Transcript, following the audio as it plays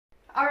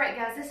Alright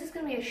guys, this is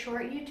going to be a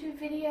short YouTube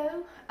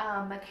video.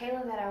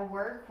 Michaela that I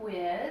work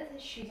with,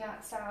 she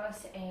got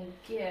Silas a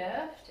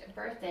gift, a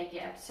birthday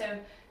gift. So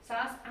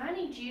Silas, I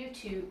need you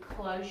to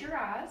close your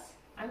eyes.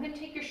 I'm going to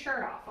take your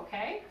shirt off,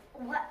 okay?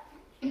 What?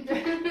 The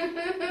camera's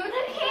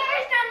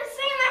trying to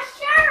see my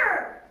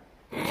shirt!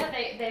 Yeah,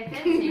 they've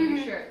been seeing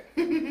your shirt.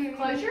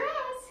 Close your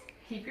eyes.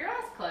 Keep your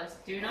eyes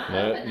closed. Do not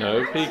open them.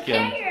 No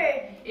peeking.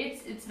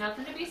 It's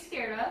nothing to be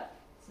scared of.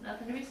 It's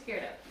nothing to be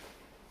scared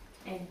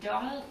of. And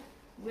don't,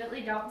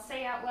 Whitley, don't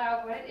say out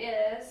loud what it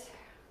is.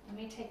 Let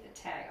me take the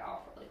tag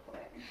off really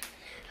quick.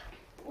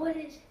 What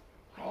is it?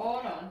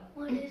 Hold on.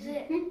 What is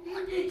it?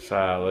 What is it?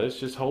 Silas,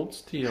 just hold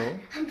still.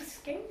 I'm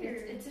scared.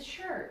 It's a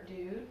shirt,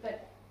 dude,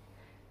 but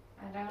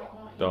I don't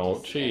want you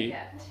Don't to see it cheat.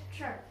 yet.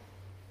 Sure.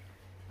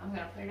 I'm going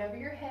to put it over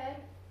your head.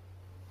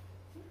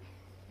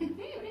 Put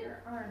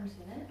your arms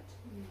in it.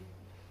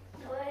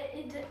 What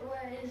is it?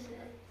 What is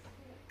it?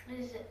 What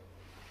is it?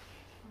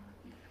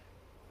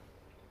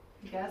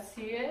 You guys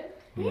see it?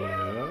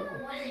 Yeah.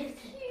 What is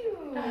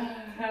it?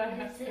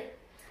 What is it?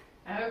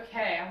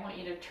 Okay, I want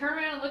you to turn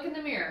around and look in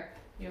the mirror.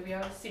 You'll be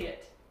able to see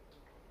it.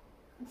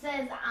 It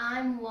says,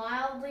 I'm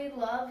wildly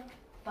loved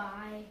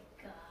by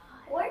God.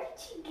 Where did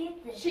she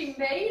get this? She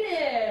made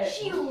it.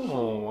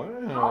 Oh,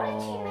 wow. How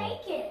did she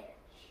make it?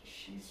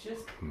 She's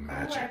just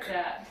Magic. like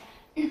that.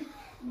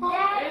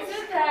 That is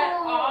Isn't cool.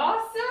 that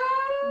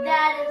awesome?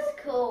 That is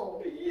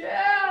cool.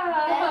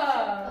 Yeah. That's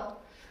so cool.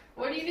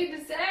 What do you need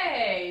to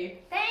say?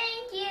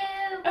 Thank you.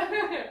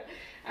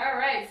 All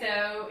right,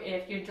 so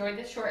if you enjoyed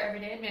this short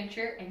everyday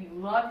adventure and you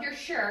love your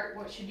shirt,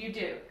 what should you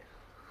do?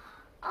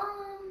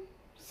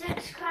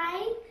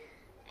 Subscribe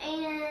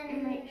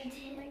and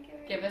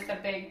Give us a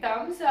big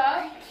thumbs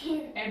up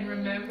and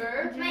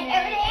remember, my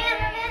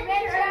everyday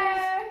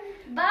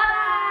adventure. Bye.